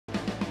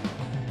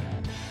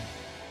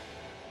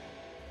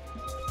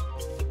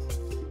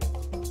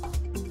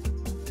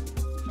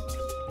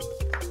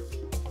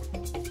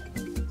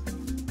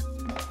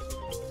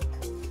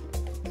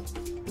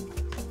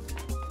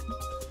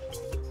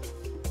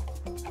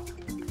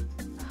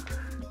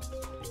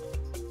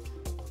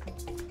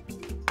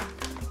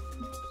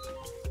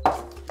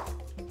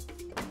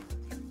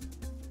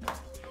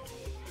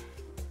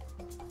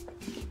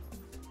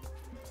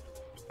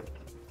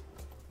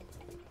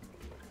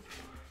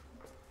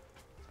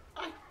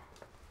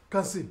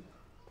Kansiime,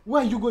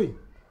 where are you going?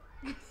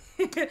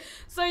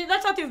 So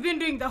that's what you've been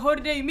doing the whole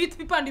day. You meet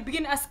people and you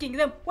begin asking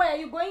them, where are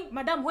you going?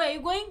 Madam, where are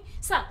you going?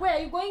 Sir, where are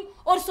you going?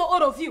 Also,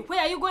 all of you, where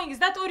are you going? Is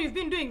that all you've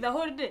been doing the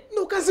whole day?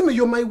 No, Kansiime,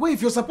 you're my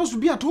wife. You're supposed to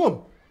be at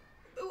home.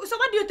 So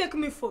what do you take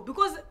me for?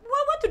 Because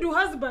what do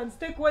husbands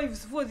take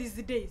wives for these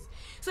days?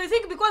 So you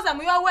think because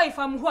I'm your wife,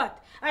 I'm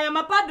what? I am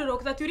a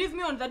padlock that you leave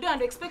me on the door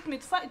and expect me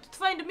to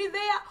find me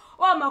there?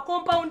 Or I'm a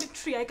compound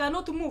tree. I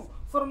cannot move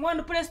from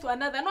one place to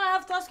another. No, I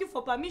have to ask you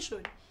for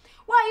permission.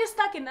 Why are you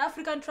stuck in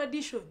African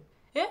tradition?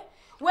 Eh?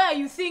 Where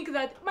you think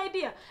that, my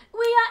dear,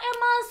 we are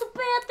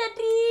emancipated.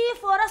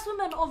 For us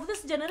women of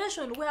this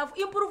generation, we have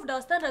improved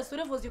our standards to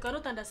levels you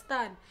cannot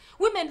understand.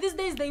 Women these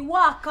days, they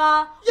work.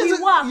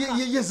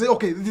 Yes,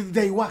 okay,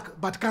 they work.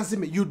 But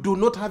Kansiime, you do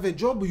not have a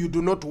job, you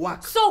do not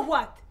work. So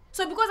what?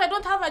 So because I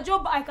don't have a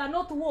job, I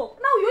cannot walk.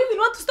 Now you even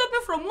want to stop me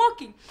from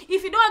walking.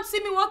 If you don't want to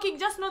see me walking,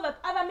 just know that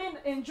other men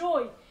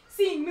enjoy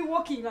seeing me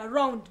walking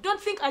around. Don't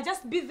think I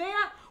just be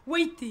there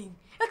waiting.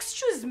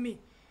 Excuse me.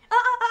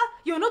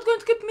 You're not going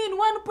to keep me in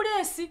one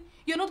place.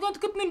 You're not going to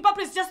keep me in one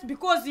place just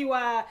because you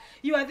are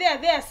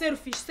there,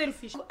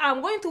 selfish.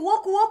 I'm going to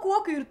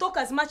walk, you'll talk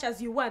as much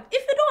as you want.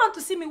 If you don't want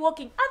to see me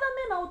walking, other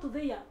men out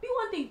there be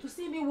wanting to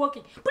see me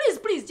walking.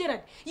 Please,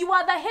 Gerard, you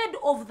are the head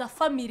of the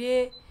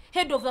family.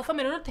 Head of the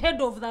family, not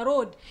head of the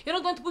road. You're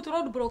not going to put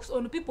roadblocks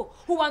on people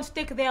who want to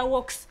take their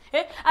walks.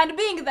 Eh? And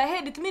being the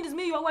head, it means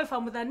me, your wife,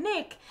 I'm the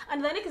neck.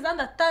 And the neck is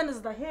under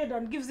turns the head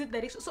and gives it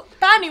direction. So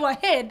turn your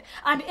head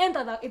and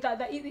enter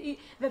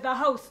the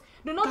house.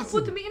 Do not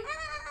put me in.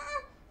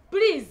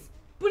 Please.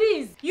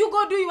 You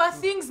go do your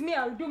things, me,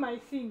 I'll do my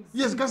things.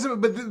 Yes,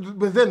 Kansiime,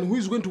 but then who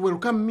is going to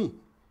welcome me?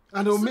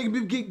 And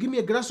maybe give me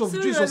a glass of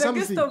juice or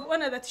something. So the guest of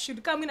honor that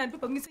should come in and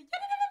people can say,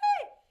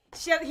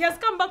 he has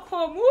come back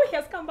home. Ooh, he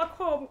has come back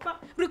home.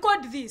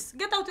 Record this.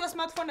 Get out your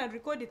smartphone and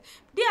record it.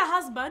 Dear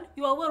husband,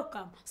 you are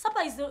welcome.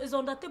 Supper is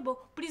on the table.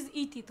 Please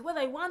eat it,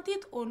 whether you want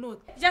it or not.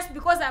 Just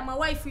because I'm a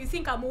wife, you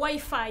think I'm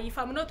Wi-Fi. If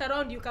I'm not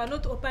around, you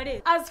cannot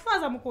operate. As far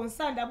as I'm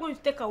concerned, I'm going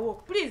to take a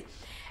walk. Please,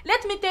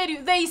 let me tell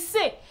you, they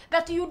say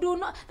that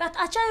that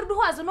a child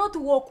who has not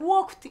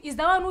walked is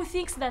the one who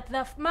thinks that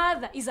the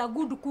mother is a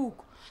good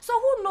cook. So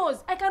who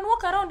knows? I can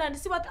walk around and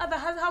see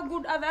how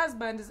good other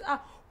husbands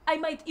are. I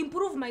might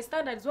improve my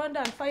standards one day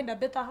and find a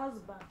better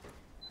husband.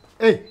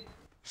 Hey,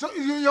 so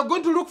you're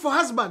going to look for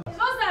husband? Those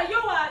are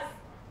yours.